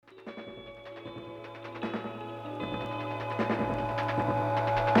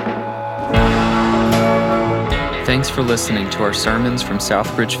Thanks for listening to our sermons from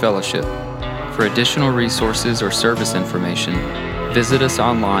Southbridge Fellowship. For additional resources or service information, visit us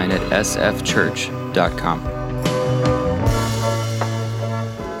online at sfchurch.com.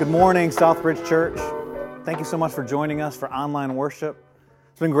 Good morning, Southbridge Church. Thank you so much for joining us for online worship.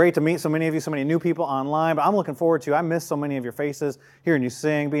 It's been great to meet so many of you, so many new people online, but I'm looking forward to, I miss so many of your faces, hearing you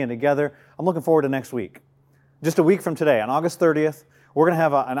sing, being together. I'm looking forward to next week. Just a week from today, on August 30th, we're going to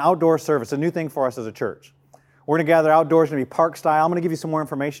have an outdoor service, a new thing for us as a church. We're going to gather outdoors, it's going to be park style. I'm going to give you some more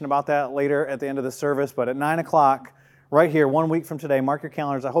information about that later at the end of the service, but at 9 o'clock, right here, 1 week from today, mark your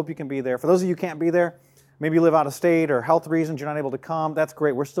calendars. I hope you can be there. For those of you who can't be there, maybe you live out of state or health reasons, you're not able to come, that's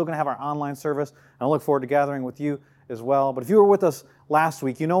great. We're still going to have our online service, and I look forward to gathering with you as well. But if you were with us last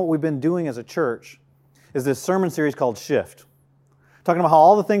week, you know what we've been doing as a church is this sermon series called Shift. Talking about how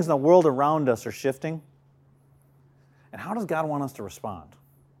all the things in the world around us are shifting, and how does God want us to respond?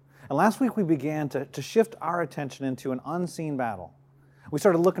 And last week we began to shift our attention into an unseen battle. We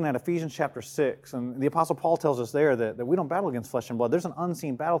started looking at Ephesians chapter 6, and the Apostle Paul tells us there that we don't battle against flesh and blood. There's an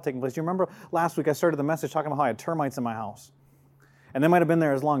unseen battle taking place. You remember last week I started the message talking about how I had termites in my house. And they might have been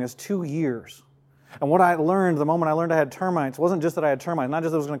there as long as 2 years. And what I learned the moment I learned I had termites wasn't just that I had termites, not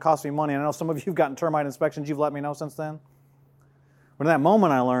just that it was going to cost me money. And I know some of you have gotten termite inspections, you've let me know since then. But in that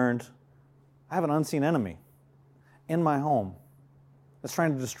moment I learned I have an unseen enemy in my home that's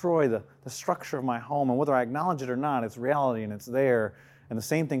trying to destroy the structure of my home. And whether I acknowledge it or not, it's reality and it's there. And the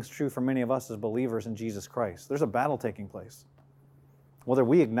same thing's true for many of us as believers in Jesus Christ. There's a battle taking place. Whether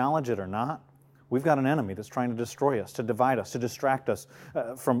we acknowledge it or not, we've got an enemy that's trying to destroy us, to divide us, to distract us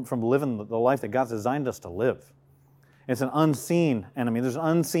from living the life that God's designed us to live. It's an unseen enemy. There's an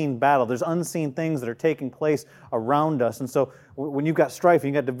unseen battle. There's unseen things that are taking place around us. And so when you've got strife,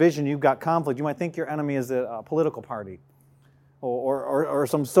 you've got division, you've got conflict, you might think your enemy is a political party or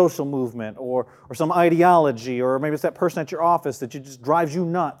some social movement or some ideology, or maybe it's that person at your office that just drives you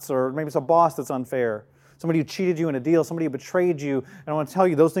nuts, or maybe it's a boss that's unfair. Somebody who cheated you in a deal, somebody who betrayed you. And I want to tell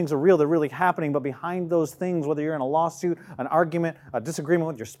you, those things are real, they're really happening, but behind those things, whether you're in a lawsuit, an argument, a disagreement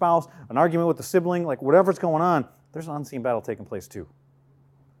with your spouse, an argument with a sibling, like whatever's going on, there's an unseen battle taking place too.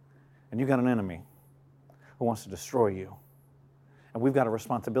 And you've got an enemy who wants to destroy you. And we've got a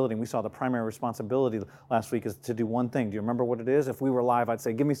responsibility, and we saw the primary responsibility last week is to do one thing. Do you remember what it is? If we were live, I'd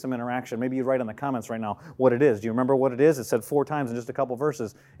say, give me some interaction. Maybe you'd write in the comments right now what it is. Do you remember what it is? It said 4 times in just a couple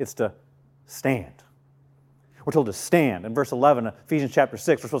verses. It's to stand. We're told to stand. In verse 11, Ephesians chapter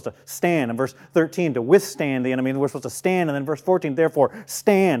 6, we're supposed to stand. In verse 13, to withstand the enemy. And we're supposed to stand. And then verse 14, therefore,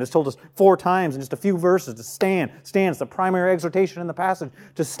 stand. It's told us 4 times in just a few verses to stand. Stand. It's the primary exhortation in the passage,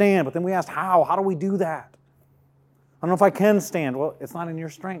 to stand. But then we asked, how? How do we do that? I don't know if I can stand. Well, it's not in your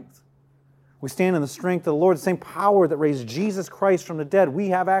strength. We stand in the strength of the Lord, the same power that raised Jesus Christ from the dead we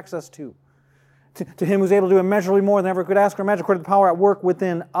have access to. To Him who's able to do immeasurably more than ever could ask or imagine, according to the power at work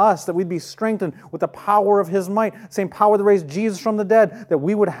within us, that we'd be strengthened with the power of His might. The same power that raised Jesus from the dead, that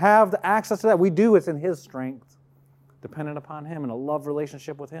we would have the access to that. We do. It's in His strength, dependent upon Him, in a love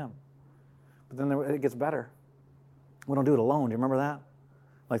relationship with Him. But then it gets better. We don't do it alone. Do you remember that?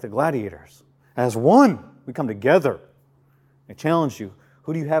 Like the gladiators. As one, we come together. I challenge you,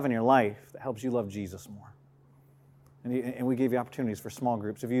 who do you have in your life that helps you love Jesus more? And we gave you opportunities for small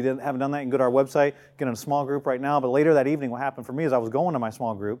groups. If you haven't done that, you can go to our website, get in a small group right now. But later that evening, what happened for me is I was going to my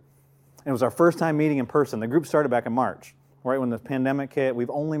small group, and it was our first time meeting in person. The group started back in March, right when the pandemic hit. We've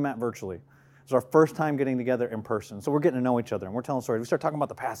only met virtually. It was our first time getting together in person. So we're getting to know each other, and we're telling stories. We start talking about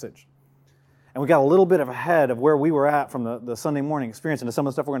the passage. And we got a little bit of ahead of where we were at from the Sunday morning experience into some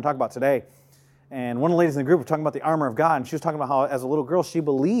of the stuff we're going to talk about today. And one of the ladies in the group was talking about the armor of God, and she was talking about how, as a little girl, she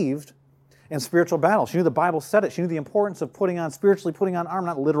believed in spiritual battle. She knew the Bible said it. She knew the importance of putting on armor,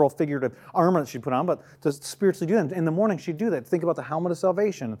 not literal, figurative armor that she'd put on, but to spiritually do that. In the morning, she'd do that. Think about the helmet of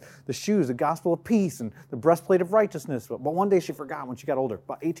salvation, the shoes, the gospel of peace, and the breastplate of righteousness. But one day she forgot when she got older.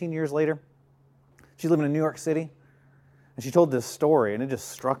 About 18 years later, she's living in New York City, and she told this story, and it just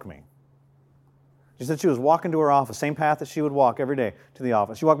struck me. She said she was walking to her office, same path that she would walk every day to the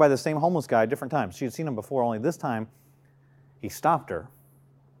office. She walked by the same homeless guy different times. She had seen him before, only this time he stopped her.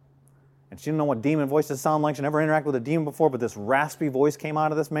 And she didn't know what demon voices sound like. She never interacted with a demon before, but this raspy voice came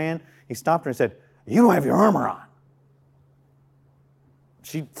out of this man. He stopped her and said, "You don't have your armor on."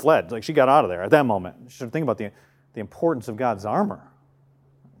 She fled, like she got out of there at that moment. She should think about the importance of God's armor.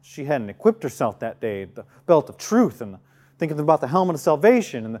 She hadn't equipped herself that day, the belt of truth, and thinking about the helmet of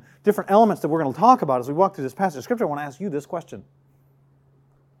salvation and the different elements that we're going to talk about as we walk through this passage of Scripture. I want to ask you this question.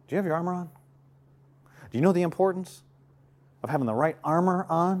 Do you have your armor on? Do you know the importance of having the right armor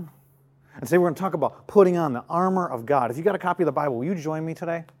on? And today we're going to talk about putting on the armor of God. If you got a copy of the Bible, will you join me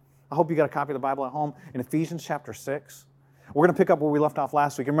today? I hope you got a copy of the Bible at home, in Ephesians chapter 6. We're going to pick up where we left off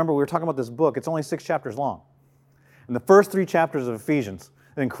last week. Remember, we were talking about this book. It's only 6 chapters long. And the first 3 chapters of Ephesians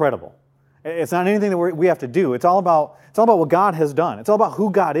are incredible. It's not anything that we have to do. It's all about what God has done. It's all about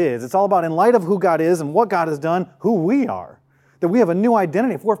who God is. It's all about, in light of who God is and what God has done, who we are. That we have a new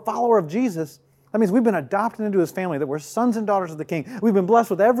identity. If we're a follower of Jesus, that means we've been adopted into His family, that we're sons and daughters of the King. We've been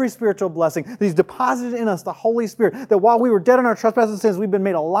blessed with every spiritual blessing, that He's deposited in us the Holy Spirit, that while we were dead in our trespasses and sins, we've been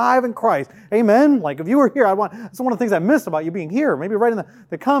made alive in Christ. Amen? Like, if you were here, that's one of the things I missed about you being here. Maybe write in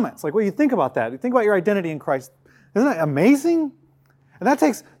the comments, like, what do you think about that? You think about your identity in Christ. Isn't that amazing? And that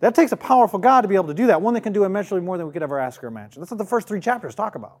takes a powerful God to be able to do that, one that can do immeasurably more than we could ever ask or imagine. That's what the first 3 chapters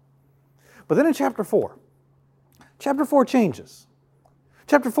talk about. But then in chapter 4 changes.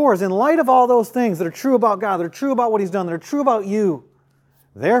 Chapter 4 is in light of all those things that are true about God, that are true about what He's done, that are true about you.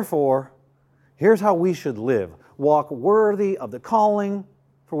 Therefore, here's how we should live. Walk worthy of the calling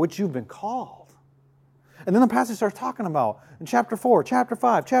for which you've been called. And then the passage starts talking about, in chapter 4, chapter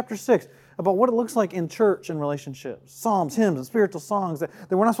 5, chapter 6, about what it looks like in church and relationships. Psalms, hymns, and spiritual songs, that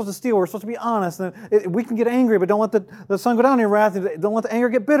we're not supposed to steal, we're supposed to be honest. And we can get angry, but don't let the sun go down in your wrath. Don't let the anger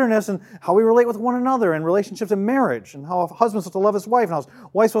get bitterness, and how we relate with one another in relationships and marriage, and how a husband's supposed to love his wife, and how his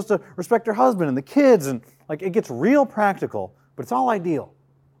wife's supposed to respect her husband, and the kids, and like it gets real practical, but it's all ideal.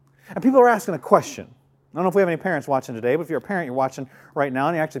 And people are asking a question. I don't know if we have any parents watching today, but if you're a parent, you're watching right now,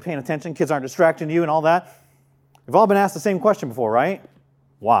 and you're actually paying attention, kids aren't distracting you and all that. We've all been asked the same question before, right?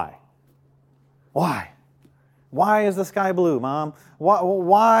 Why? Why? Why is the sky blue, Mom?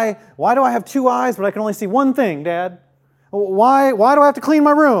 Why do I have 2 eyes, but I can only see one thing, Dad? Why do I have to clean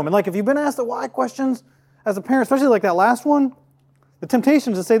my room? And like, if you've been asked the why questions as a parent, especially like that last one, the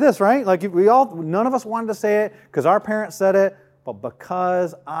temptation is to say this, right? Like none of us wanted to say it because our parents said it, but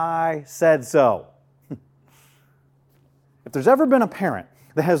because I said so. If there's ever been a parent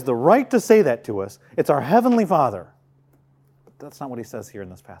that has the right to say that to us, it's our Heavenly Father. But that's not what He says here in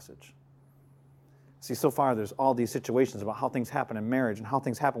this passage. See, so far there's all these situations about how things happen in marriage and how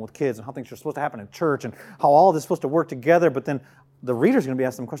things happen with kids and how things are supposed to happen in church and how all this is supposed to work together, but then the reader's going to be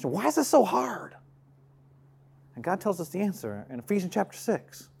asking the question, why is this so hard? And God tells us the answer in Ephesians chapter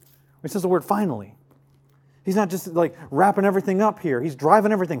 6. He says the word finally. He's not just like wrapping everything up here. He's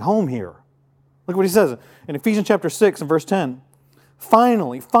driving everything home here. Look what He says in Ephesians chapter 6 and verse 10.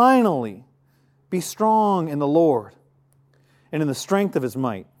 Finally, be strong in the Lord and in the strength of His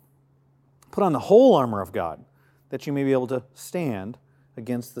might. Put on the whole armor of God, that you may be able to stand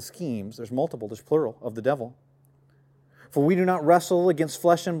against the schemes, there's plural, of the devil. For we do not wrestle against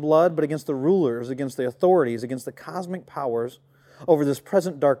flesh and blood, but against the rulers, against the authorities, against the cosmic powers over this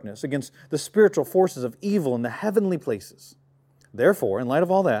present darkness, against the spiritual forces of evil in the heavenly places. Therefore, in light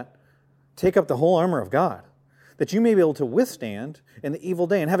of all that, take up the whole armor of God, that you may be able to withstand in the evil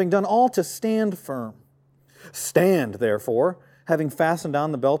day, and having done all, to stand firm. Stand, therefore, having fastened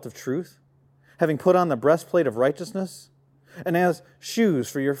on the belt of truth, having put on the breastplate of righteousness, and as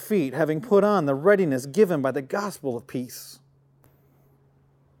shoes for your feet, having put on the readiness given by the gospel of peace.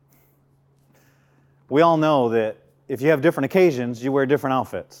 We all know that if you have different occasions, you wear different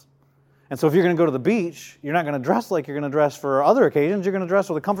outfits. And so if you're going to go to the beach, you're not going to dress like you're going to dress for other occasions. You're going to dress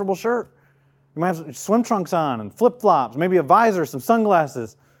with a comfortable shirt. You might have swim trunks on and flip-flops, maybe a visor, some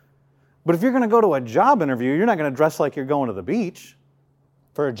sunglasses. But if you're going to go to a job interview, you're not going to dress like you're going to the beach.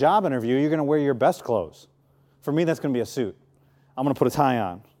 For a job interview, you're going to wear your best clothes. For me, that's going to be a suit. I'm going to put a tie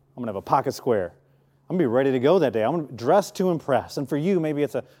on. I'm going to have a pocket square. I'm going to be ready to go that day. I'm going to dress to impress. And for you, maybe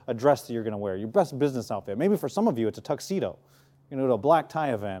it's a dress that you're going to wear, your best business outfit. Maybe for some of you, it's a tuxedo. You're going to go to a black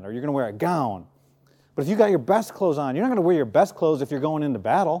tie event, or you're going to wear a gown. But if you got your best clothes on, you're not going to wear your best clothes if you're going into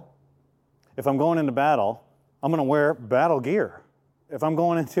battle. If I'm going into battle, I'm going to wear battle gear. If I'm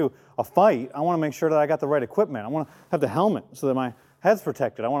going into a fight, I want to make sure that I got the right equipment. I want to have the helmet so that my head's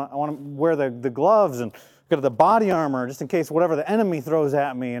protected. I want to wear the gloves and get the body armor just in case whatever the enemy throws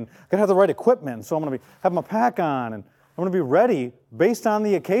at me, and got to have the right equipment. So I'm going to have my pack on, and I'm going to be ready based on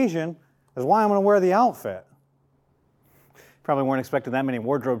the occasion. That's why I'm going to wear the outfit. Probably weren't expecting that many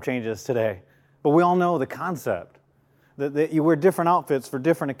wardrobe changes today, but we all know the concept that you wear different outfits for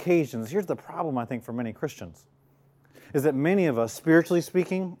different occasions. Here's the problem, I think, for many Christians, is that many of us, spiritually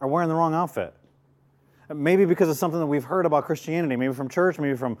speaking, are wearing the wrong outfit. Maybe because of something that we've heard about Christianity, maybe from church,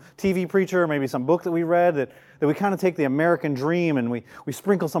 maybe from TV preacher, maybe some book that we read, that we kind of take the American dream and we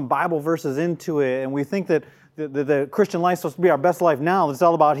sprinkle some Bible verses into it, and we think that the Christian life's supposed to be our best life now, that it's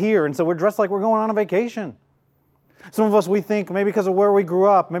all about here, and so we're dressed like we're going on a vacation. Some of us, we think, maybe because of where we grew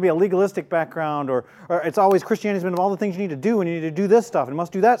up, maybe a legalistic background, or it's always Christianity's been of all the things you need to do, and you need to do this stuff, and you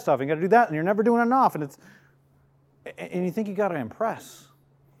must do that stuff, and you got to do that, and you're never doing enough, and you think you got to impress.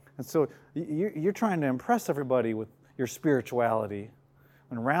 And so you're trying to impress everybody with your spirituality,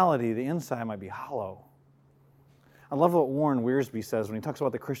 when in reality, the inside might be hollow. I love what Warren Wiersbe says when he talks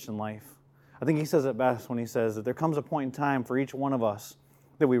about the Christian life. I think he says it best when he says that there comes a point in time for each one of us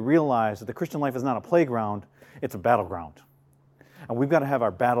that we realize that the Christian life is not a playground, it's a battleground. And we've got to have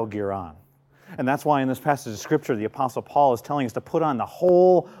our battle gear on. And that's why in this passage of Scripture, the Apostle Paul is telling us to put on the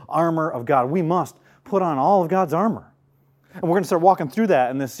whole armor of God. We must put on all of God's armor. And we're going to start walking through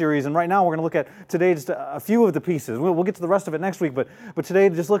that in this series. And right now we're going to look at today just a few of the pieces. We'll get to the rest of it next week, but today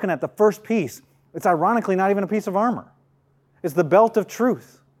just looking at the first piece. It's ironically not even a piece of armor. It's the belt of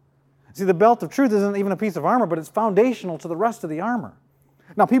truth. See, the belt of truth isn't even a piece of armor, but it's foundational to the rest of the armor.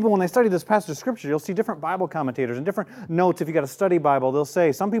 Now, people, when they study this passage of Scripture, you'll see different Bible commentators and different notes. If you've got a study Bible, they'll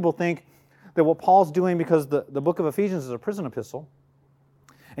say, some people think that what Paul's doing, because the book of Ephesians is a prison epistle,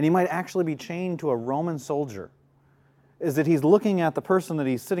 and he might actually be chained to a Roman soldier, is that he's looking at the person that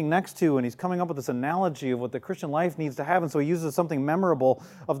he's sitting next to, and he's coming up with this analogy of what the Christian life needs to have, and so he uses something memorable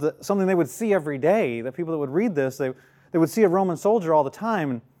of something they would see every day. The people that would read this, they would see a Roman soldier all the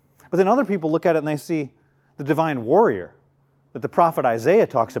time. But then other people look at it and they see the divine warrior that the prophet Isaiah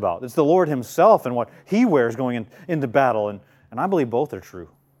talks about. It's the Lord himself and what he wears going into battle. And I believe both are true.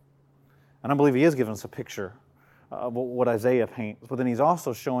 And I believe he is giving us a picture of what Isaiah paints. But then he's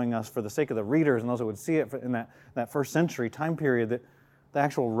also showing us, for the sake of the readers and those that would see it in that first century time period, that the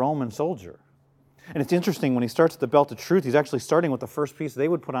actual Roman soldier. And it's interesting, when he starts at the belt of truth, he's actually starting with the first piece they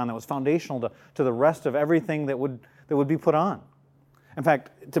would put on that was foundational to the rest of everything that would be put on. In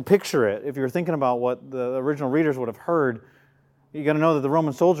fact, to picture it, if you're thinking about what the original readers would have heard, you got to know that the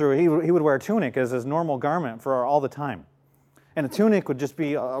Roman soldier, he would wear a tunic as his normal garment for all the time. And a tunic would just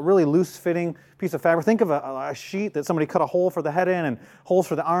be a really loose-fitting piece of fabric. Think of a sheet that somebody cut a hole for the head in and holes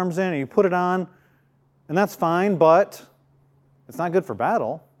for the arms in, and you put it on, and that's fine, but it's not good for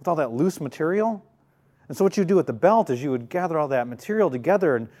battle with all that loose material. And so what you do with the belt is you would gather all that material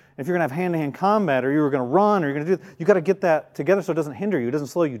together, and if you're going to have hand-to-hand combat, or you were going to run, or you're going to you got to get that together so it doesn't hinder you, it doesn't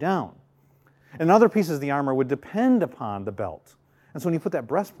slow you down. And other pieces of the armor would depend upon the belt. And so when you put that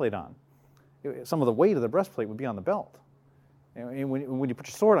breastplate on, some of the weight of the breastplate would be on the belt. And when you put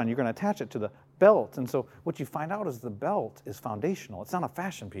your sword on, you're going to attach it to the belt. And so what you find out is the belt is foundational. It's not a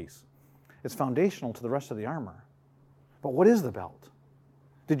fashion piece. It's foundational to the rest of the armor. But what is the belt?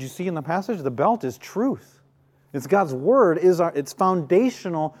 Did you see in the passage? The belt is truth. It's God's word. It's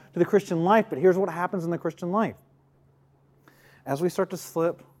foundational to the Christian life. But here's what happens in the Christian life. As we start to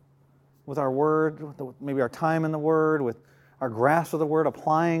slip with our word, maybe our time in the word, with our grasp of the word,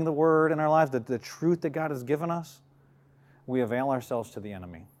 applying the word in our lives, the truth that God has given us, we avail ourselves to the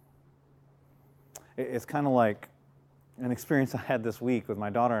enemy. It's kind of like an experience I had this week with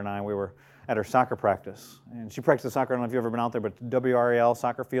my daughter and I. We were at her soccer practice, and she practices soccer. I don't know if you've ever been out there, but WRAL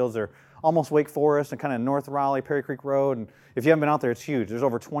soccer fields are almost Wake Forest and kind of North Raleigh, Perry Creek Road. And if you haven't been out there, it's huge. There's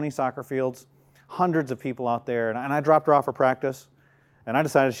over 20 soccer fields, hundreds of people out there. And I dropped her off for practice, and I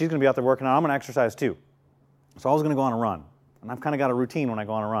decided she's going to be out there working out. I'm going to exercise too. So I was going to go on a run, and I've kind of got a routine when I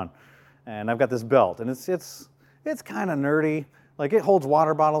go on a run. And I've got this belt, and it's kind of nerdy. Like, it holds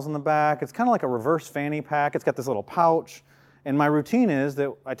water bottles in the back. It's kind of like a reverse fanny pack. It's got this little pouch. And my routine is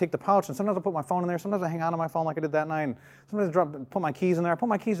that I take the pouch, and sometimes I put my phone in there. Sometimes I hang on to my phone like I did that night. And sometimes I put my keys in there. I put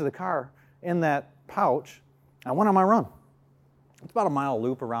my keys to the car in that pouch. I went on my run. It's about a mile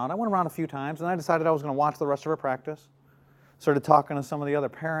loop around. I went around a few times, and I decided I was going to watch the rest of her practice. Started talking to some of the other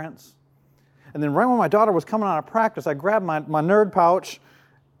parents. And then right when my daughter was coming out of practice, I grabbed my nerd pouch,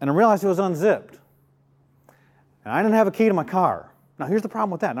 and I realized it was unzipped. And I didn't have a key to my car. Now, here's the problem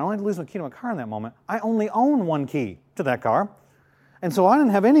with that. Not only did I lose my key to my car in that moment, I only own one key to that car. And so I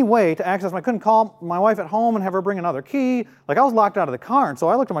didn't have any way to access. I couldn't call my wife at home and have her bring another key. Like, I was locked out of the car. And so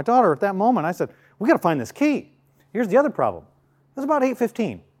I looked at my daughter at that moment. I said, we got to find this key. Here's the other problem. It was about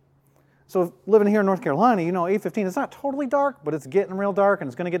 8:15. So living here in North Carolina, 8:15, it's not totally dark, but it's getting real dark, and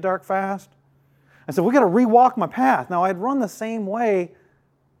it's going to get dark fast. I said, we got to re-walk my path. Now, I'd run the same way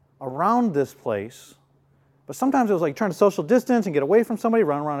around this place, but sometimes it was like trying to social distance and get away from somebody,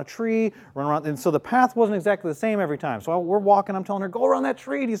 run around a tree, run around, and so the path wasn't exactly the same every time. So we're walking, I'm telling her, go around that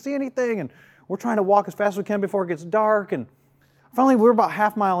tree, do you see anything? And we're trying to walk as fast as we can before it gets dark, and finally we're about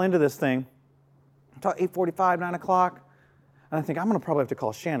half mile into this thing, about 8:45, 9 o'clock, and I think I'm going to probably have to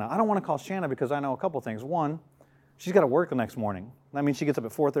call Shanna. I don't want to call Shanna because I know a couple things. One, she's got to work the next morning. That means she gets up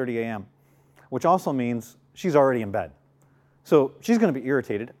at 4:30 a.m., which also means she's already in bed. So she's going to be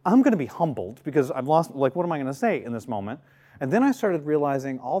irritated. I'm going to be humbled because I've lost, what am I going to say in this moment? And then I started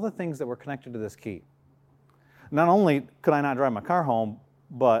realizing all the things that were connected to this key. Not only could I not drive my car home,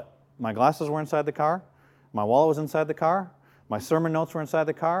 but my glasses were inside the car, my wallet was inside the car, My sermon notes were inside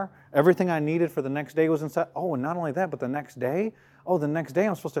the car. Everything I needed for the next day was inside. Oh, and not only that, but the next day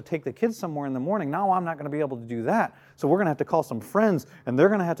I'm supposed to take the kids somewhere in the morning. Now I'm not going to be able to do that. So we're going to have to call some friends, and they're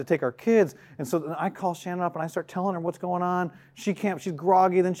going to have to take our kids. And so I call Shannon up, and I start telling her what's going on. She's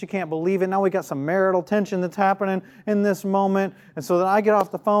groggy, then she can't believe it. Now we got some marital tension that's happening in this moment. And so then I get off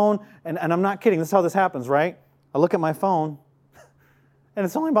the phone, and I'm not kidding. This is how this happens, right? I look at my phone, and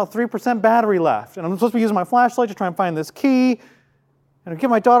it's only about 3% battery left. And I'm supposed to be using my flashlight to try and find this key. And I get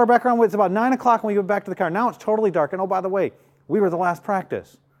my daughter back around. It's about 9 o'clock when we get back to the car. Now it's totally dark. And oh, by the way, we were the last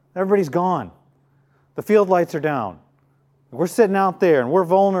practice. Everybody's gone. The field lights are down. We're sitting out there, and we're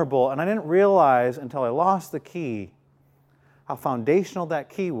vulnerable. And I didn't realize until I lost the key how foundational that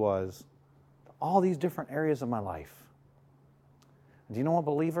key was to all these different areas of my life. And do you know what,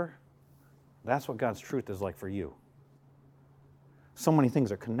 believer? That's what God's truth is like for you. So many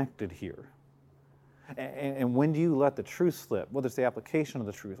things are connected here. And when do you let the truth slip, whether it's the application of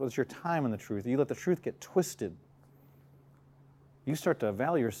the truth, whether it's your time in the truth, you let the truth get twisted, you start to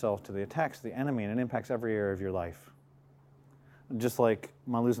value yourself to the attacks of the enemy, and it impacts every area of your life. Just like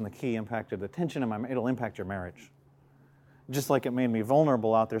my losing the key impacted the tension in my marriage, it'll impact your marriage. Just like it made me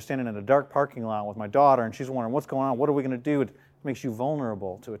vulnerable out there standing in a dark parking lot with my daughter, and she's wondering, what's going on? What are we going to do? It makes you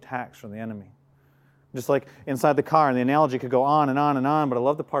vulnerable to attacks from the enemy. Just like inside the car, and the analogy could go on and on and on, but I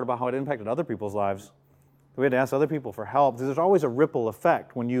love the part about how it impacted other people's lives. We had to ask other people for help. There's always a ripple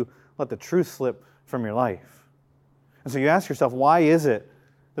effect when you let the truth slip from your life. And so you ask yourself, why is it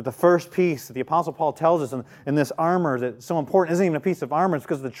that the first piece that the Apostle Paul tells us in this armor that's so important isn't even a piece of armor? It's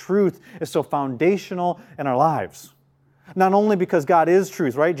because the truth is so foundational in our lives. Not only because God is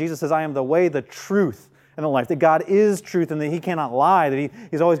truth, right? Jesus says, I am the way, the truth, and the life. That God is truth and that He cannot lie, that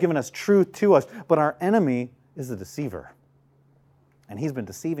He's always given us truth to us. But our enemy is the deceiver. And he's been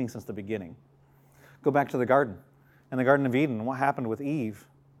deceiving since the beginning. Go back to the garden. In the Garden of Eden, what happened with Eve?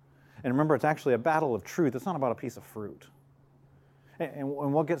 And remember, it's actually a battle of truth. It's not about a piece of fruit. And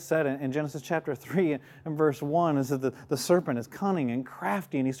what gets said in Genesis chapter 3 and verse 1 is that the serpent is cunning and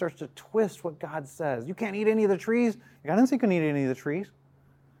crafty, and he starts to twist what God says. You can't eat any of the trees. God didn't say you couldn't eat any of the trees.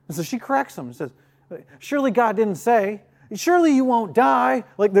 And so she corrects him and says, surely God didn't say, surely you won't die.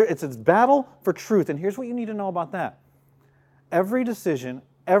 Like it's battle for truth. And here's what you need to know about that. Every decision,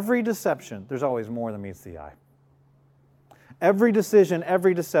 every deception, there's always more than meets the eye. Every decision,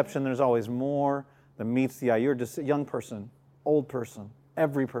 every deception, there's always more than meets the eye. You're a young person, old person,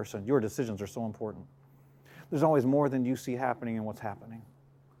 every person, your decisions are so important. There's always more than you see happening in what's happening.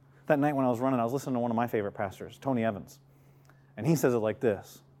 That night when I was running, I was listening to one of my favorite pastors, Tony Evans. And he says it like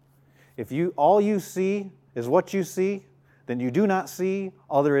this. If all you see is what you see, then you do not see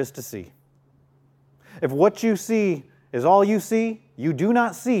all there is to see. If what you see is all you see, you do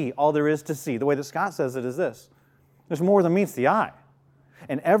not see all there is to see. The way that Scott says it is this. There's more than meets the eye.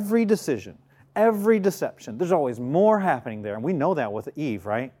 And every decision, every deception, there's always more happening there. And we know that with Eve,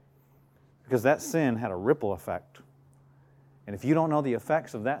 right? Because that sin had a ripple effect. And if you don't know the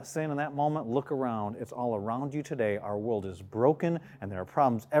effects of that sin in that moment, look around. It's all around you today. Our world is broken, and there are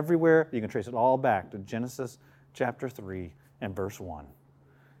problems everywhere. You can trace it all back to Genesis chapter 3 and verse 1.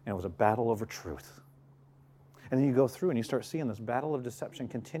 And it was a battle over truth. And then you go through and you start seeing this battle of deception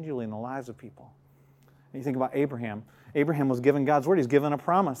continually in the lives of people. And you think about Abraham. Abraham was given God's word. He's given a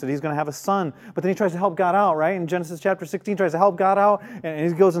promise that he's going to have a son. But then he tries to help God out, right? In Genesis chapter 16, he tries to help God out. And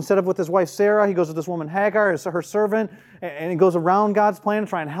he goes, instead of with his wife Sarah, he goes with this woman Hagar, her servant. And he goes around God's plan to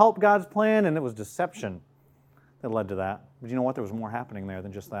try and help God's plan. And it was deception that led to that. But you know what? There was more happening there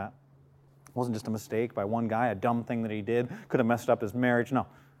than just that. It wasn't just a mistake by one guy, a dumb thing that he did. Could have messed up his marriage. No.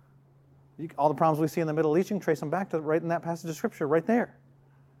 All the problems we see in the Middle East, you can trace them back to right in that passage of Scripture, right there.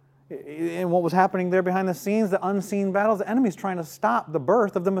 And what was happening there behind the scenes, the unseen battles, the enemy's trying to stop the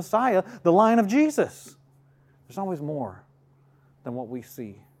birth of the Messiah, the line of Jesus. There's always more than what we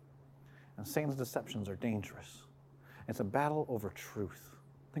see. And Satan's deceptions are dangerous. It's a battle over truth.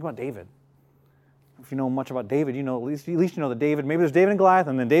 Think about David. If you know much about David, you know at least you know that David, maybe there's David and Goliath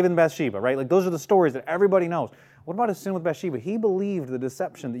and then David and Bathsheba, right? Like those are the stories that everybody knows. What about his sin with Bathsheba? He believed the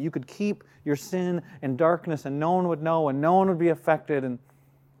deception that you could keep your sin in darkness and no one would know and no one would be affected, and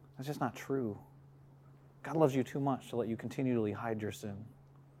that's just not true. God loves you too much to let you continually hide your sin.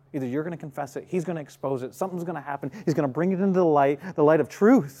 Either you're going to confess it, He's going to expose it, something's going to happen, He's going to bring it into the light of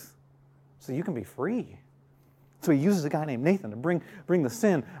truth, so you can be free. So He uses a guy named Nathan to bring the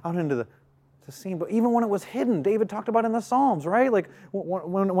sin out into the scene. But even when it was hidden, David talked about in the Psalms, right? Like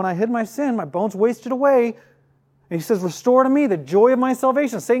when I hid my sin, my bones wasted away. And he says, restore to me the joy of my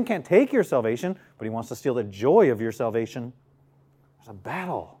salvation. Satan can't take your salvation, but he wants to steal the joy of your salvation. There's a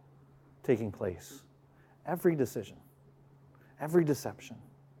battle taking place. Every decision, Every deception.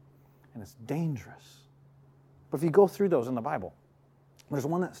 And it's dangerous. But if you go through those in the Bible, there's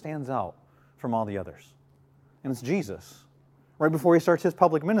one that stands out from all the others. And it's Jesus. Right before he starts his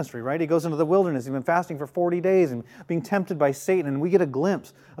public ministry, right? He goes into the wilderness. He's been fasting for 40 days and being tempted by Satan. And we get a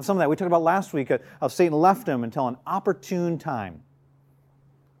glimpse of some of that. We talked about last week of Satan left him until an opportune time.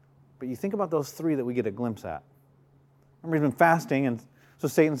 But you think about those three that we get a glimpse at. Remember, he's been fasting, and so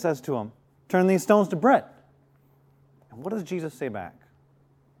Satan says to him, turn these stones to bread. And what does Jesus say back?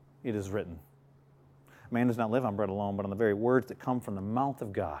 It is written. Man does not live on bread alone, but on the very words that come from the mouth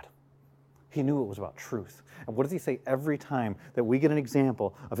of God. He knew it was about truth. And what does he say every time that we get an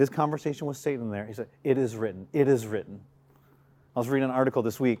example of his conversation with Satan there? He said, it is written. It is written. I was reading an article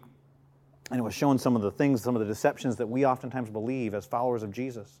this week, and it was showing some of the things, some of the deceptions that we oftentimes believe as followers of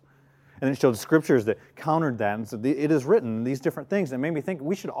Jesus. And it showed scriptures that countered that and said, it is written, these different things. And it made me think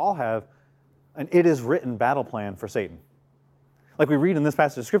we should all have an it is written battle plan for Satan. Like we read in this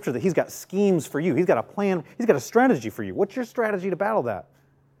passage of scripture that he's got schemes for you. He's got a plan. He's got a strategy for you. What's your strategy to battle that?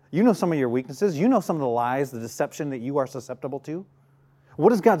 You know some of your weaknesses. You know some of the lies, the deception that you are susceptible to. What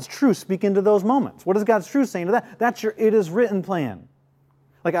does God's truth speak into those moments? What is God's truth saying to that? That's your it is written plan.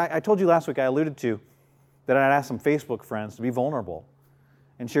 Like I told you last week, I alluded to that I'd asked some Facebook friends to be vulnerable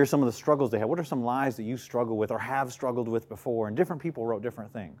and share some of the struggles they have. What are some lies that you struggle with or have struggled with before? And different people wrote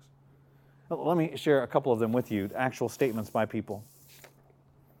different things. Let me share a couple of them with you, actual statements by people.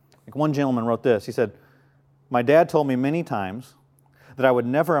 Like one gentleman wrote this. He said, my dad told me many times that I would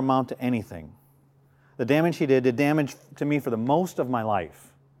never amount to anything. The damage he did damage to me for the most of my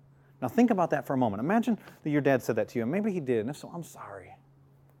life. Now think about that for a moment. Imagine that your dad said that to you, and maybe he did, and if so, I'm sorry.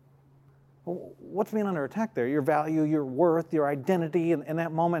 Well, what's being under attack there? Your value, your worth, your identity in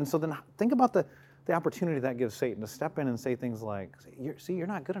that moment. And so then think about the opportunity that gives Satan to step in and say things like, you're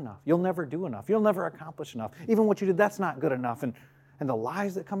not good enough. You'll never do enough. You'll never accomplish enough. Even what you did, that's not good enough. And the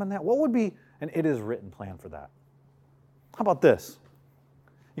lies that come in that, what would be an it is written plan for that? How about this?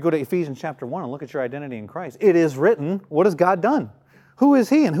 You go to Ephesians chapter 1 and look at your identity in Christ. It is written, what has God done? Who is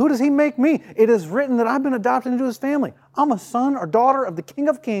he and who does he make me? It is written that I've been adopted into his family. I'm a son or daughter of the King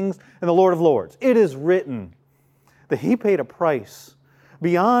of Kings and the Lord of Lords. It is written that he paid a price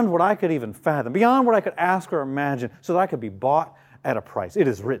beyond what I could even fathom, beyond what I could ask or imagine, so that I could be bought at a price. It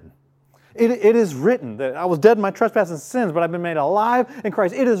is written. It is written that I was dead in my trespasses and sins, but I've been made alive in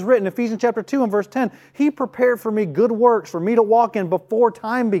Christ. It is written, Ephesians chapter 2 and verse 10, he prepared for me good works for me to walk in before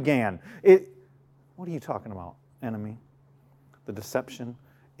time began. What are you talking about, enemy? The deception.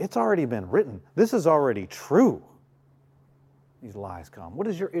 It's already been written. This is already true. These lies come. What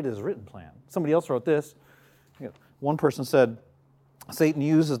is your it is written plan? Somebody else wrote this. One person said, Satan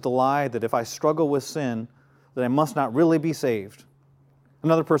uses the lie that if I struggle with sin, that I must not really be saved.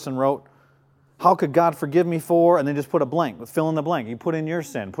 Another person wrote, how could God forgive me for, and then just put a blank, fill in the blank. You put in your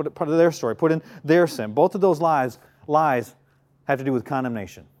sin, put part of their story, put in their sin. Both of those lies have to do with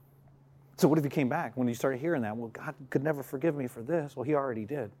condemnation. So what if you came back when you started hearing that? Well, God could never forgive me for this. Well, he already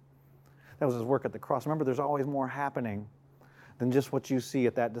did. That was his work at the cross. Remember, there's always more happening than just what you see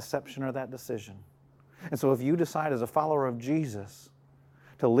at that deception or that decision. And so if you decide as a follower of Jesus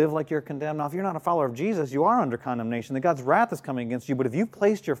to live like you're condemned. Now, if you're not a follower of Jesus, you are under condemnation, that God's wrath is coming against you. But if you've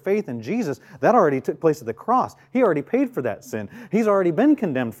placed your faith in Jesus, that already took place at the cross. He already paid for that sin. He's already been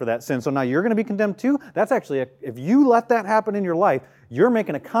condemned for that sin. So now you're going to be condemned too? That's actually, if you let that happen in your life, you're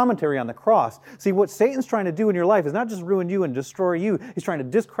making a commentary on the cross. See, what Satan's trying to do in your life is not just ruin you and destroy you. He's trying to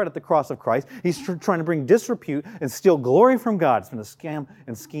discredit the cross of Christ. He's trying to bring disrepute and steal glory from God. It's been a scam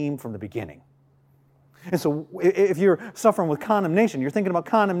and scheme from the beginning. And so if you're suffering with condemnation, you're thinking about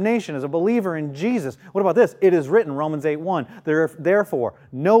condemnation as a believer in Jesus. What about this? It is written, Romans 8:1, therefore,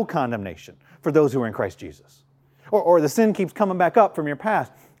 no condemnation for those who are in Christ Jesus. Or the sin keeps coming back up from your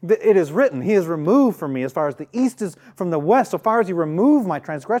past. It is written, he is removed from me as far as the east is from the west, so far as he removed my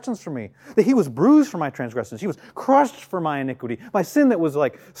transgressions from me. That he was bruised for my transgressions. He was crushed for my iniquity. My sin that was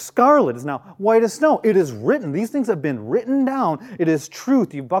like scarlet is now white as snow. It is written. These things have been written down. It is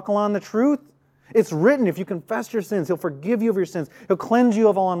truth. You buckle on the truth. It's written, if you confess your sins, he'll forgive you of your sins. He'll cleanse you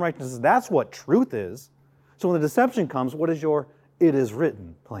of all unrighteousness. That's what truth is. So when the deception comes, what is your it is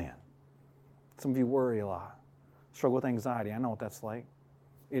written plan? Some of you worry a lot, struggle with anxiety. I know what that's like.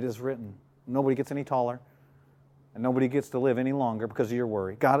 It is written. Nobody gets any taller, and nobody gets to live any longer because of your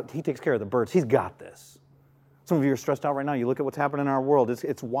worry. God, he takes care of the birds. He's got this. Some of you are stressed out right now. You look at what's happening in our world.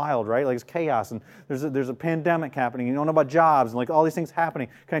 It's wild, right? Like it's chaos, and there's a pandemic happening. You don't know about jobs, and like all these things happening.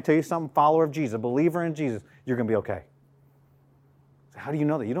 Can I tell you something? Follower of Jesus, a believer in Jesus, you're going to be okay. How do you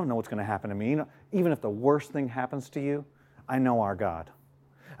know that? You don't know what's going to happen to me. Even if the worst thing happens to you, I know our God,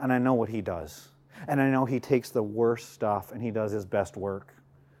 and I know what he does. And I know he takes the worst stuff and he does his best work.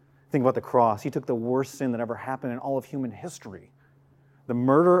 Think about the cross. He took the worst sin that ever happened in all of human history. The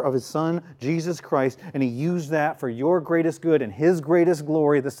murder of his son, Jesus Christ, and he used that for your greatest good and his greatest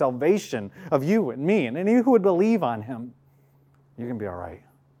glory, the salvation of you and me and any who would believe on him. You're going to be all right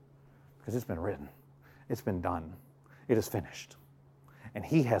because it's been written. It's been done. It is finished. And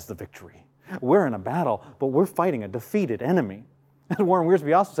he has the victory. We're in a battle, but we're fighting a defeated enemy. And Warren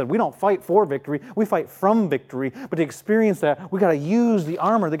Wiersbe also said, we don't fight for victory, we fight from victory. But to experience that, we got to use the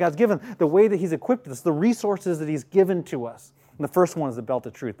armor that God's given, the way that he's equipped us, the resources that he's given to us. And the first one is the belt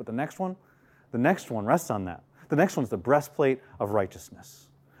of truth, but the next one rests on that. The next one is the breastplate of righteousness.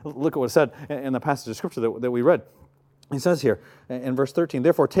 Look at what it said in the passage of Scripture that we read. He says here in verse 13,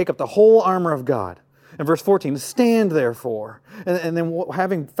 therefore take up the whole armor of God. In verse 14, stand therefore. And then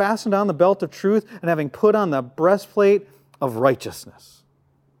having fastened on the belt of truth and having put on the breastplate of righteousness.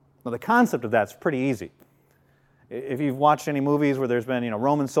 Now the concept of that's pretty easy. If you've watched any movies where there's been,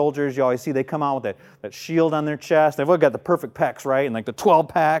 Roman soldiers, you always see they come out with that shield on their chest. They've all got the perfect pecs, right? And like the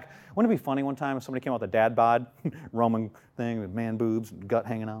 12-pack. Wouldn't it be funny one time if somebody came out with a dad bod, Roman thing with man boobs, and gut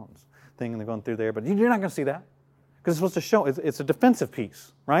hanging out, thing, and they're going through there. But you're not going to see that because it's supposed to show it's a defensive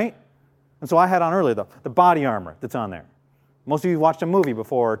piece, right? And so I had on earlier the body armor that's on there. Most of you watched a movie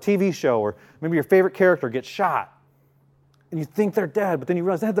before, or a TV show, or maybe your favorite character gets shot. And you think they're dead, but then you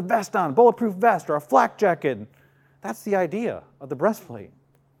realize they had the vest on, bulletproof vest, or a flak jacket. That's the idea of the breastplate.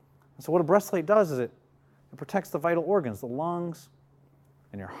 And so what a breastplate does is it protects the vital organs, the lungs,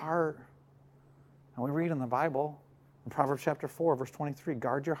 and your heart. And we read in the Bible, in Proverbs chapter 4, verse 23,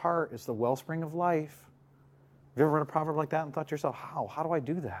 guard your heart, it's the wellspring of life. Have you ever read a proverb like that and thought to yourself, how do I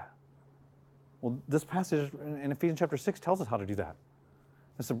do that? Well, this passage in Ephesians chapter 6 tells us how to do that.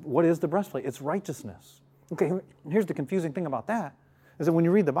 What is the breastplate? It's righteousness. Okay, here's the confusing thing about that, is that when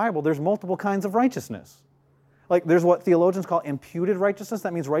you read the Bible, there's multiple kinds of righteousness. Like there's what theologians call imputed righteousness.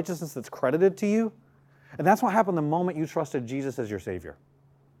 That means righteousness that's credited to you. And that's what happened the moment you trusted Jesus as your Savior.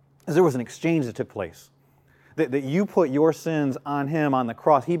 Is there was an exchange that took place. That you put your sins on him on the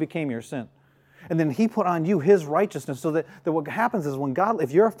cross. He became your sin. And then he put on you his righteousness so that what happens is when God,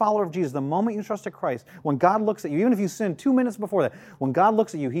 if you're a follower of Jesus, the moment you trusted Christ, when God looks at you, even if you sinned 2 minutes before that, when God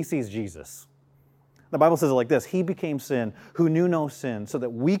looks at you, he sees Jesus. The Bible says it like this, he became sin who knew no sin so that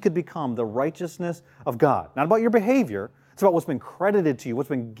we could become the righteousness of God. Not about your behavior, it's about what's been credited to you, what's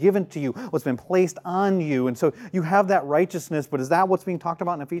been given to you, what's been placed on you. And so you have that righteousness, but is that what's being talked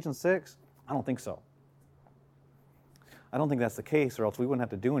about in Ephesians 6? I don't think so. I don't think that's the case, or else we wouldn't have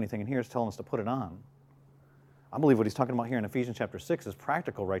to do anything, and here it's telling us to put it on. I believe what he's talking about here in Ephesians chapter 6 is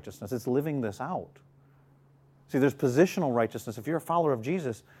practical righteousness. It's living this out. See, there's positional righteousness. If you're a follower of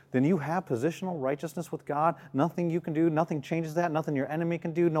Jesus, then you have positional righteousness with God. Nothing you can do, nothing changes that, nothing your enemy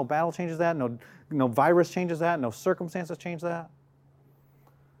can do, no battle changes that, no virus changes that, no circumstances change that.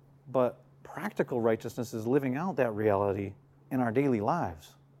 But practical righteousness is living out that reality in our daily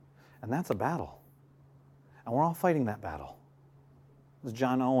lives. And that's a battle. And we're all fighting that battle. This is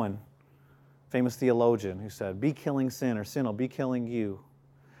John Owen, famous theologian, who said, be killing sin or sin will be killing you.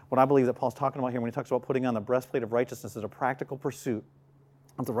 What I believe that Paul's talking about here when he talks about putting on the breastplate of righteousness is a practical pursuit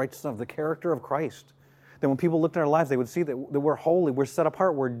of the righteousness of the character of Christ. That when people looked at our lives, they would see that we're holy, we're set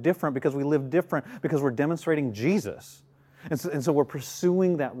apart, we're different because we live different, because we're demonstrating Jesus. And so we're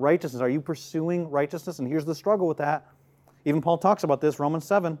pursuing that righteousness. Are you pursuing righteousness? And here's the struggle with that. Even Paul talks about this, Romans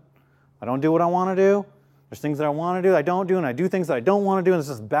 7. I don't do what I want to do. There's things that I want to do, I don't do, and I do things that I don't want to do, and it's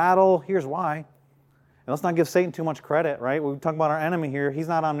this battle. Here's why. And let's not give Satan too much credit, right? We talk about our enemy here. He's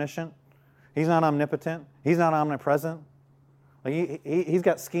not omniscient. He's not omnipotent. He's not omnipresent. Like he's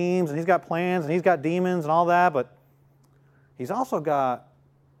got schemes, and he's got plans, and he's got demons and all that, but he's also got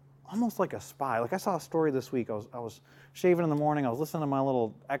almost like a spy. Like I saw a story this week. I was shaving in the morning. I was listening to my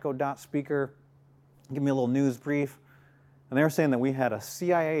little Echo Dot speaker, give me a little news brief, and they were saying that we had a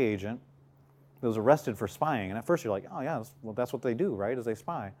CIA agent that was arrested for spying. And at first you're like, oh yeah, that's what they do, right, is they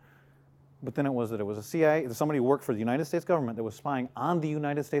spy. But then it was a CIA, somebody who worked for the United States government that was spying on the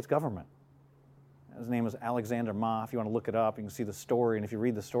United States government. His name is Alexander Ma. If you want to look it up, you can see the story. And if you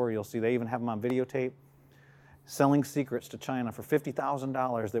read the story, you'll see they even have him on videotape selling secrets to China for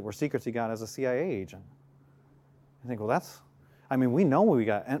 $50,000 that were secrets he got as a CIA agent. I think, well, we know we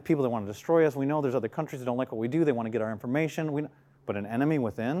got people that want to destroy us. We know there's other countries that don't like what we do. They want to get our information. But an enemy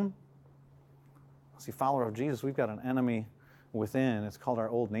within? See, follower of Jesus, we've got an enemy within. It's called our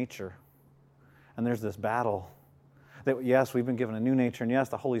old nature. And there's this battle that, yes, we've been given a new nature, and yes,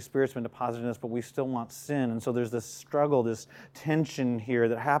 the Holy Spirit's been deposited in us, but we still want sin. And so there's this struggle, this tension here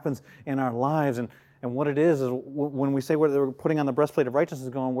that happens in our lives. And And what it is when we say we're putting on the breastplate of righteousness,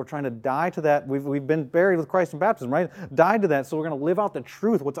 going, we're trying to die to that. We've been buried with Christ in baptism, right? Died to that, so we're going to live out the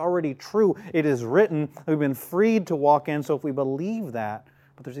truth, what's already true. It is written. We've been freed to walk in, so if we believe that,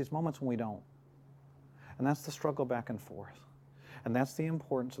 but there's these moments when we don't. And that's the struggle back and forth. And that's the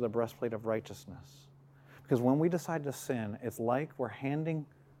importance of the breastplate of righteousness. Because when we decide to sin, it's like we're handing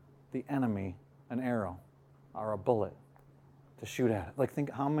the enemy an arrow or a bullet to shoot at it. Like, think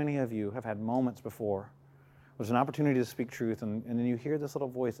how many of you have had moments before there's an opportunity to speak truth, and then you hear this little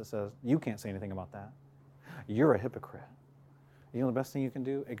voice that says, you can't say anything about that. You're a hypocrite. You know the best thing you can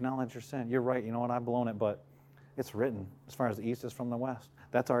do? Acknowledge your sin. You're right, you know what, I've blown it, but it's written as far as the east is from the west.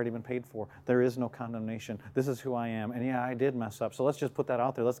 That's already been paid for. There is no condemnation. This is who I am. And yeah, I did mess up. So let's just put that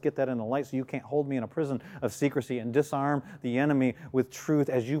out there. Let's get that in the light so you can't hold me in a prison of secrecy, and disarm the enemy with truth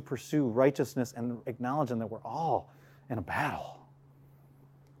as you pursue righteousness and acknowledging that we're all in a battle.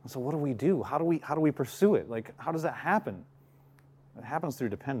 And so what do we do? How do we pursue it? Like, how does that happen? It happens through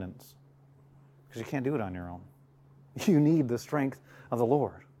dependence, because you can't do it on your own. You need the strength of the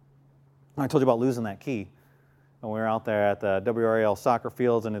Lord. I told you about losing that key. And we were out there at the WRAL soccer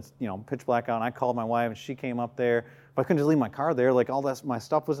fields, and it's pitch black out, and I called my wife, and she came up there, but I couldn't just leave my car there. Like, all that, my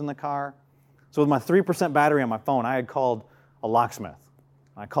stuff was in the car. So with my 3% battery on my phone, I had called a locksmith.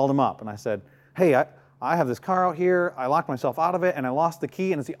 I called him up, and I said, hey, I have this car out here. I locked myself out of it, and I lost the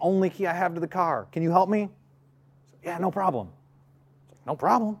key, and it's the only key I have to the car. Can you help me? Said, yeah, no problem. Said, no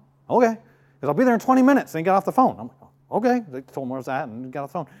problem. Okay. Because I'll be there in 20 minutes. And he got off the phone. I'm like, okay. They told him where I was at, and he got off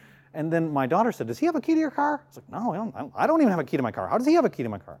the phone. And then my daughter said, does he have a key to your car? I was like, no, I don't even have a key to my car. How does he have a key to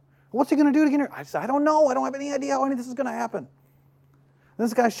my car? What's he going to do to get in here? I said, I don't know. I don't have any idea how any of this is going to happen. And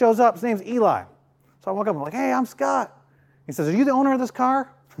this guy shows up. His name's Eli. So I walk up and I'm like, hey, I'm Scott. He says, are you the owner of this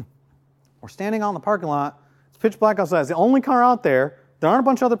car? We're standing out in the parking lot. It's pitch black outside. It's the only car out there. There aren't a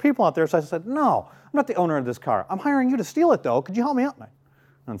bunch of other people out there. So I said, no, I'm not the owner of this car. I'm hiring you to steal it, though. Could you help me out? I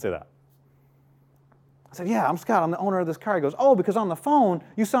didn't say that. I said, yeah, I'm Scott. I'm the owner of this car. He goes, oh, because on the phone,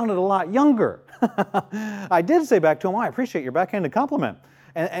 you sounded a lot younger. I did say back to him, I appreciate your backhanded compliment.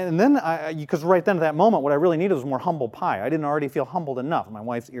 And then, because right then at that moment, what I really needed was more humble pie. I didn't already feel humbled enough. My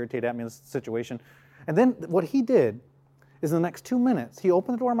wife's irritated at me in this situation. And then what he did is in the next 2 minutes, he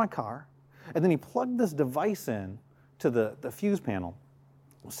opened the door of my car, and then he plugged this device in to the fuse panel.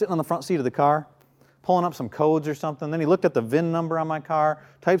 I was sitting on the front seat of the car, pulling up some codes or something. Then he looked at the VIN number on my car,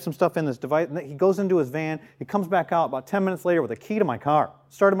 typed some stuff in this device, and then he goes into his van. He comes back out about 10 minutes later with a key to my car.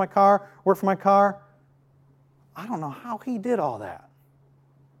 Started my car, worked for my car. I don't know how he did all that.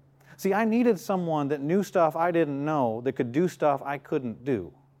 See, I needed someone that knew stuff I didn't know, that could do stuff I couldn't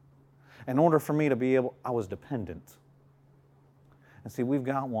do. In order for me to be able, I was dependent. And see, we've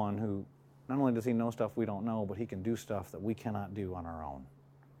got one who, not only does he know stuff we don't know, but he can do stuff that we cannot do on our own.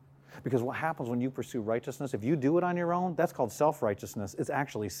 Because what happens when you pursue righteousness, if you do it on your own, that's called self-righteousness. It's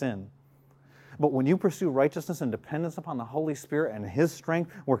actually sin. But when you pursue righteousness and dependence upon the Holy Spirit and His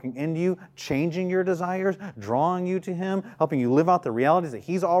strength working in you, changing your desires, drawing you to Him, helping you live out the realities that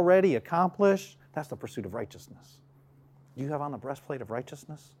He's already accomplished, that's the pursuit of righteousness. Do you have on the breastplate of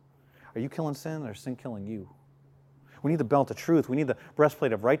righteousness? Are you killing sin, or is sin killing you? We need the belt of truth. We need the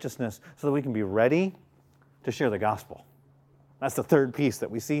breastplate of righteousness so that we can be ready to share the gospel. That's the third piece that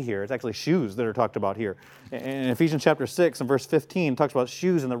we see here. It's actually shoes that are talked about here. In Ephesians chapter 6 and verse 15, it talks about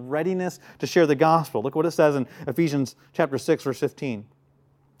shoes and the readiness to share the gospel. Look what it says in Ephesians chapter 6, verse 15.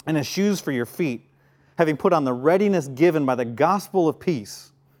 And as shoes for your feet, having put on the readiness given by the gospel of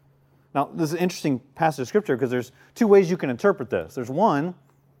peace. Now, this is an interesting passage of Scripture because there's two ways you can interpret this. There's one,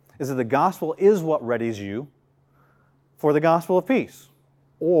 is that the gospel is what readies you for the gospel of peace.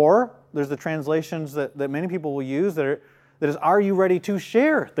 Or there's the translations that many people will use that is, are you ready to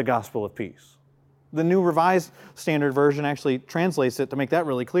share the gospel of peace? The New Revised Standard Version actually translates it to make that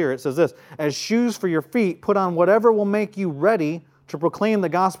really clear. It says this, as shoes for your feet, put on whatever will make you ready to proclaim the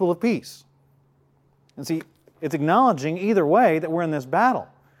gospel of peace. And see, it's acknowledging either way that we're in this battle.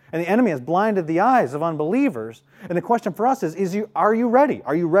 And the enemy has blinded the eyes of unbelievers. And the question for us is are you ready?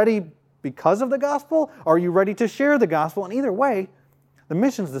 Are you ready because of the gospel? Or are you ready to share the gospel? And either way, the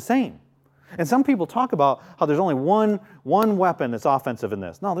mission's the same. And some people talk about how there's only one weapon that's offensive in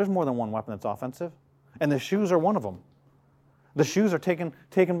this. No, there's more than one weapon that's offensive. And the shoes are one of them. The shoes are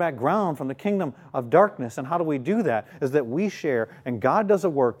taking back ground from the kingdom of darkness. And how do we do that? Is that we share, and God does a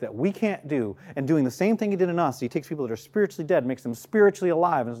work that we can't do. And doing the same thing He did in us, He takes people that are spiritually dead, makes them spiritually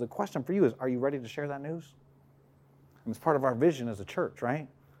alive. And so the question for you is, are you ready to share that news? And it's part of our vision as a church, right?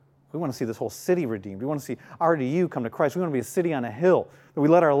 We want to see this whole city redeemed. We want to see RDU come to Christ. We want to be a city on a hill. That we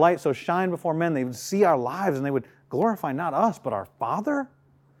let our light so shine before men, they would see our lives and they would glorify not us, but our Father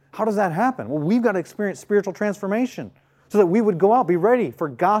How does that happen? Well, we've got to experience spiritual transformation so that we would go out, be ready for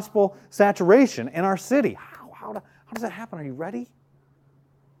gospel saturation in our city. How does that happen? Are you ready?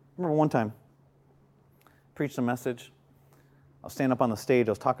 I remember one time, I preached a message. I was standing up on the stage.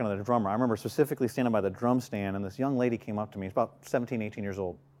 I was talking to the drummer. I remember specifically standing by the drum stand, and this young lady came up to me. She's about 17, 18 years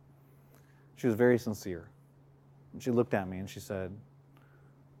old. She was very sincere. And she looked at me and she said,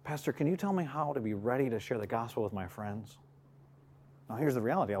 Pastor, can you tell me how to be ready to share the gospel with my friends? Now, here's the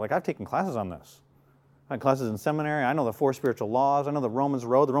reality. I've taken classes on this. I had classes in seminary. I know the 4 spiritual laws. I know the Romans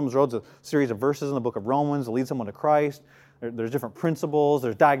Road. The Romans Road's a series of verses in the book of Romans that lead someone to Christ. There's different principles.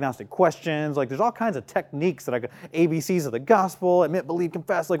 There's diagnostic questions. There's all kinds of techniques that I could, ABCs of the gospel, admit, believe,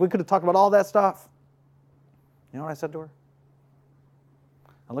 confess. We could have talked about all that stuff. You know what I said to her?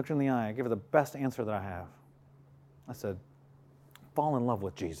 I looked her in the eye. I gave her the best answer that I have. I said, fall in love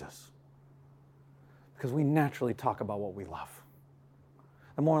with Jesus. Because we naturally talk about what we love.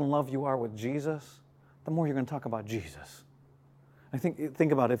 The more in love you are with Jesus, the more you're going to talk about Jesus. I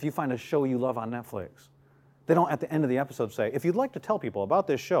think about it. If you find a show you love on Netflix, they don't at the end of the episode say, if you'd like to tell people about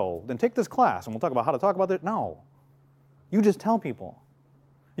this show, then take this class and we'll talk about how to talk about it. No. You just tell people.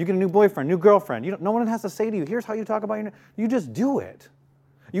 You get a new boyfriend, new girlfriend. No one has to say to you, here's how you talk about you just do it.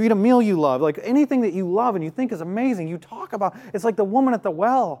 You eat a meal you love, anything that you love and you think is amazing, you talk about. It's like the woman at the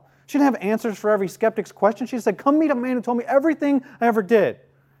well. She didn't have answers for every skeptic's question. She said, come meet a man who told me everything I ever did.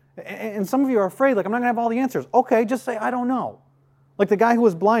 And some of you are afraid, I'm not going to have all the answers. Okay, just say, I don't know. Like the guy who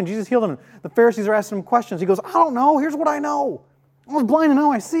was blind, Jesus healed him. The Pharisees are asking him questions. He goes, I don't know. Here's what I know. I was blind and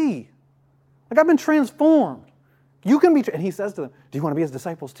now I see. I've been transformed. You can be, and he says to them, do you want to be his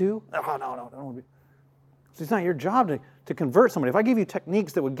disciples too? No, I don't want to be. So it's not your job to convert somebody. If I gave you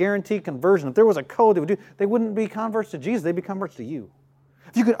techniques that would guarantee conversion, if there was a code that would do, they wouldn't be converts to Jesus, they'd be converts to you.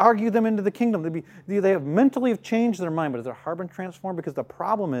 If you could argue them into the kingdom, they have mentally changed their mind, but is their heart been transformed? Because the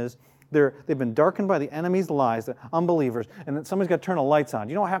problem is they've been darkened by the enemy's lies, the unbelievers, and then somebody's got to turn the lights on.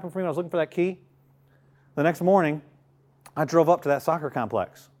 You know what happened for me when I was looking for that key? The next morning, I drove up to that soccer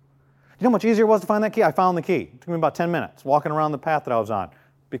complex. You know how much easier it was to find that key? I found the key. It took me about 10 minutes walking around the path that I was on.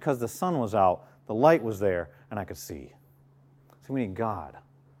 Because the sun was out, the light was there, and I could see. See, we need God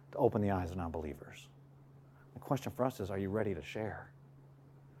to open the eyes of non-believers. The question for us is, are you ready to share?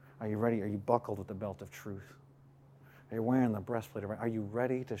 Are you ready? Are you buckled with the belt of truth? Are you wearing the breastplate? Are you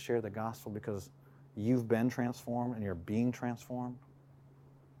ready to share the gospel because you've been transformed and you're being transformed?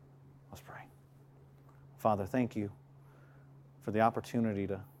 Let's pray. Father, thank you for the opportunity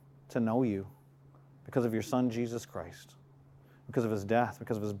to know you because of your Son, Jesus Christ, because of his death,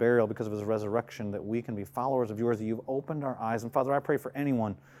 because of his burial, because of his resurrection, that we can be followers of yours, that you've opened our eyes. And Father, I pray for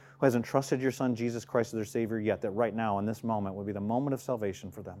anyone who hasn't trusted your Son, Jesus Christ, as their Savior yet, that right now, in this moment, would be the moment of salvation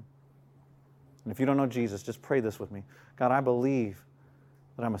for them. And if you don't know Jesus, just pray this with me. God, I believe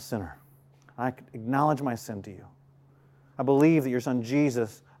that I'm a sinner. I acknowledge my sin to you. I believe that your Son,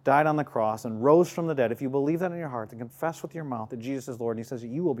 Jesus, died on the cross and rose from the dead. If you believe that in your heart and confess with your mouth that Jesus is Lord, and he says that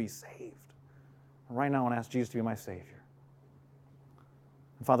you will be saved. And right now, I want to ask Jesus to be my Savior.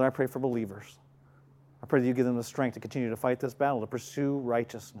 And Father, I pray for believers. I pray that you give them the strength to continue to fight this battle, to pursue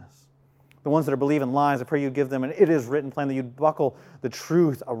righteousness. The ones that are believing lies, I pray you give them an it is written plan, that you'd buckle the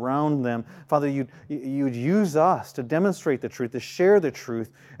truth around them. Father, you'd use us to demonstrate the truth, to share the truth,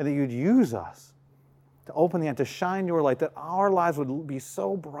 and that you'd use us to open the end, to shine your light, that our lives would be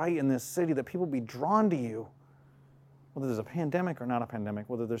so bright in this city that people would be drawn to you. Whether there's a pandemic or not a pandemic,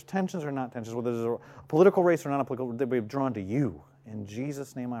 whether there's tensions or not tensions, whether there's a political race or not a political, they'd be drawn to you. In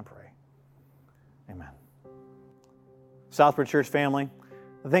Jesus' name I pray. Amen. Southbridge Church family,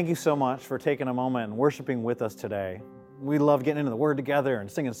 thank you so much for taking a moment and worshiping with us today. We love getting into the Word together and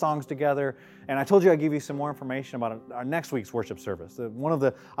singing songs together. And I told you I'd give you some more information about our next week's worship service. One of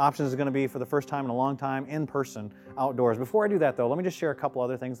the options is going to be, for the first time in a long time, in person, outdoors. Before I do that, though, let me just share a couple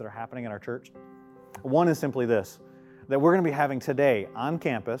other things that are happening in our church. One is simply this, that we're going to be having today on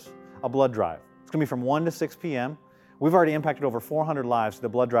campus a blood drive. It's going to be from 1 to 6 p.m. We've already impacted over 400 lives through the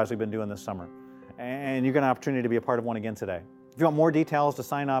blood drives we've been doing this summer. And you're going to have an opportunity to be a part of one again today. If you want more details to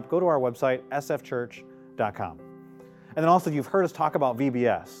sign up, go to our website, sfchurch.com. And then also, you've heard us talk about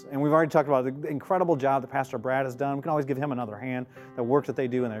VBS, and we've already talked about the incredible job that Pastor Brad has done. We can always give him another hand. The work that they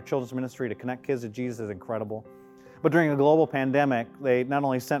do in their children's ministry to connect kids to Jesus is incredible. But during a global pandemic, they not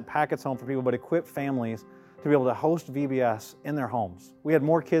only sent packets home for people, but equipped families to be able to host VBS in their homes. We had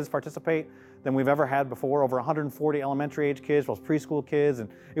more kids participate than we've ever had before, over 140 elementary age kids, plus preschool kids, and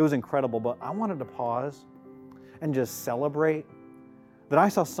it was incredible. But I wanted to pause and just celebrate that I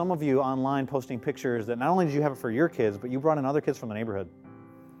saw some of you online posting pictures that not only did you have it for your kids, but you brought in other kids from the neighborhood.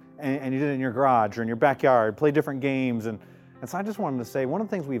 And you did it in your garage or in your backyard, played different games, and And so I just wanted to say, one of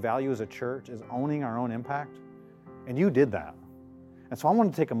the things we value as a church is owning our own impact. And you did that. And so I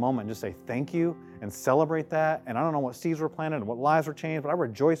want to take a moment and just say thank you and celebrate that. And I don't know what seeds were planted and what lives were changed, but I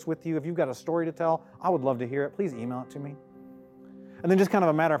rejoice with you. If you've got a story to tell, I would love to hear it. Please email it to me. And then just kind of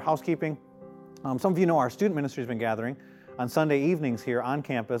a matter of housekeeping. Some of you know our student ministry has been gathering on Sunday evenings here on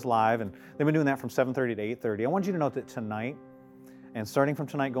campus live, and they've been doing that from 7:30 to 8:30. I want you to note that tonight, and starting from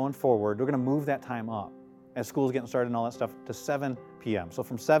tonight going forward, we're going to move that time up as school's getting started and all that stuff to 7 p.m. So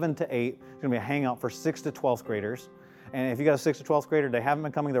from 7 to 8, it's going to be a hangout for 6th to 12th graders. And if you got a 6th to 12th grader, they haven't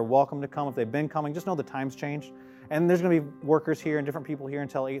been coming, they're welcome to come. If they've been coming, just know the time's changed. And there's going to be workers here and different people here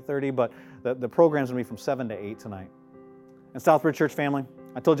until 8:30, but the program's going to be from 7 to 8 tonight. And Southbridge Church family,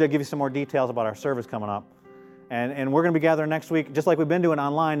 I told you I'd give you some more details about our service coming up. And we're going to be gathering next week, just like we've been doing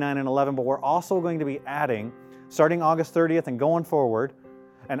online 9 and 11, but we're also going to be adding, starting August 30th and going forward,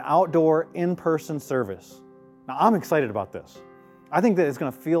 an outdoor in-person service. Now, I'm excited about this. I think that it's going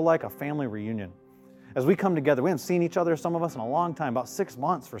to feel like a family reunion. As we come together, we haven't seen each other, some of us, in a long time, about 6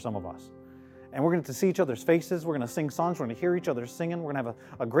 months for some of us. And we're going to see each other's faces. We're going to sing songs. We're going to hear each other singing. We're going to have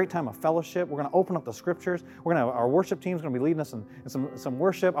a great time of fellowship. We're going to open up the scriptures. We're going to have our worship team's going to be leading us in some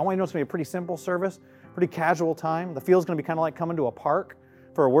worship. I want you to know it's going to be a pretty simple service, pretty casual time. The feel's going to be kind of like coming to a park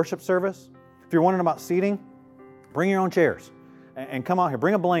for a worship service. If you're wondering about seating, bring your own chairs and come out here.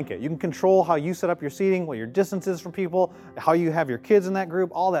 Bring a blanket. You can control how you set up your seating, what your distance is from people, how you have your kids in that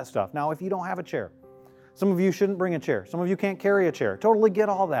group, all that stuff. Now, if you don't have a chair, some of you shouldn't bring a chair. Some of you can't carry a chair. Totally get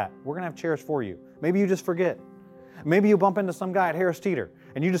all that. We're going to have chairs for you. Maybe you just forget. Maybe you bump into some guy at Harris Teeter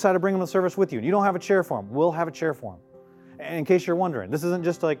and you decide to bring him to service with you and you don't have a chair for him. We'll have a chair for him. And in case you're wondering, this isn't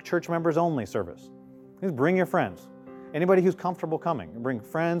just like church members only service. Just bring your friends. Anybody who's comfortable coming. Bring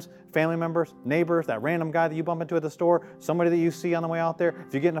friends, family members, neighbors, that random guy that you bump into at the store, somebody that you see on the way out there.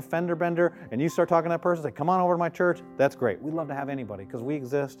 If you get in a fender bender and you start talking to that person, say, come on over to my church, that's great. We'd love to have anybody because we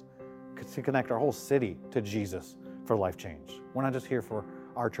exist to connect our whole city to Jesus for life change. We're not just here for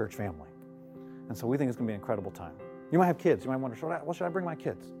our church family. And so we think it's going to be an incredible time. You might have kids. You might wonder, what should I bring my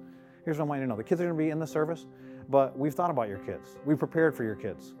kids? Here's what I want you to know. The kids are going to be in the service, but we've thought about your kids. We've prepared for your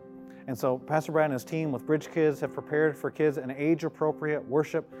kids. And so Pastor Brad and his team with Bridge Kids have prepared for kids an age-appropriate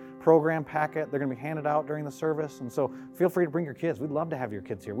worship program packet. They're going to be handed out during the service. And so feel free to bring your kids. We'd love to have your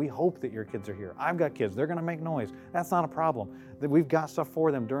kids here. We hope that your kids are here. I've got kids. They're going to make noise. That's not a problem. We've got stuff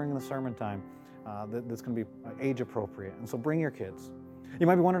for them during the sermon time that's going to be age-appropriate. And so bring your kids. You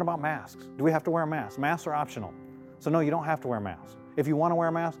might be wondering about masks. Do we have to wear a mask? Masks are optional. So no, you don't have to wear a mask. If you want to wear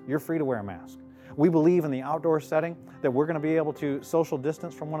a mask, you're free to wear a mask. We believe in the outdoor setting that we're going to be able to social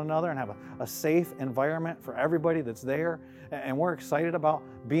distance from one another and have a safe environment for everybody that's there. And we're excited about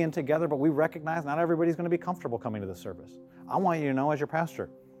being together, but we recognize not everybody's going to be comfortable coming to this service. I want you to know as your pastor,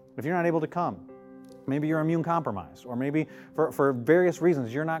 if you're not able to come, maybe you're immune compromised, or maybe for various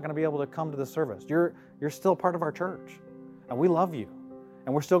reasons you're not going to be able to come to the service. You're still part of our church, and we love you.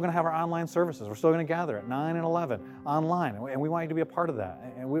 And we're still going to have our online services. We're still going to gather at 9 and 11 online. And we want you to be a part of that.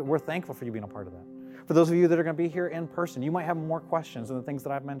 And we're thankful for you being a part of that. For those of you that are going to be here in person, you might have more questions than the things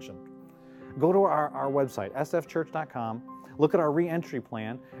that I've mentioned. Go to our website, sfchurch.com. Look at our re-entry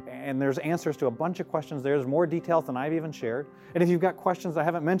plan. And there's answers to a bunch of questions there. There's more details than I've even shared. And if you've got questions I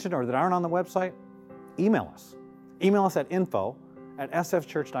haven't mentioned or that aren't on the website, email us. Email us at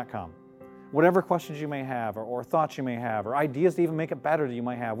info@sfchurch.com. Whatever questions you may have or thoughts you may have or ideas to even make it better that you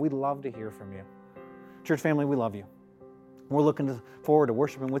might have, we'd love to hear from you. Church family, we love you. We're looking forward to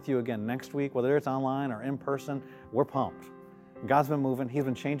worshiping with you again next week, whether it's online or in person. We're pumped. God's been moving. He's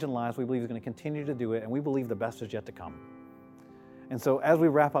been changing lives. We believe He's going to continue to do it, and we believe the best is yet to come. And so as we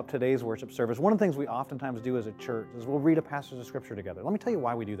wrap up today's worship service, one of the things we oftentimes do as a church is we'll read a passage of Scripture together. Let me tell you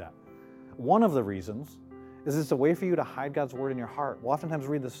why we do that. One of the reasons is it's a way for you to hide God's Word in your heart. We'll oftentimes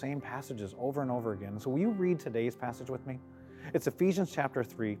read the same passages over and over again. So will you read today's passage with me? It's Ephesians chapter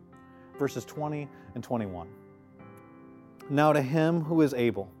 3, verses 20 and 21. Now to Him who is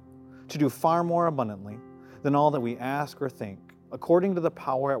able to do far more abundantly than all that we ask or think, according to the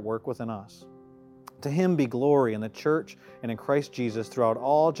power at work within us. To Him be glory in the church and in Christ Jesus throughout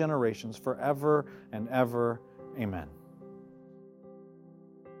all generations, forever and ever. Amen.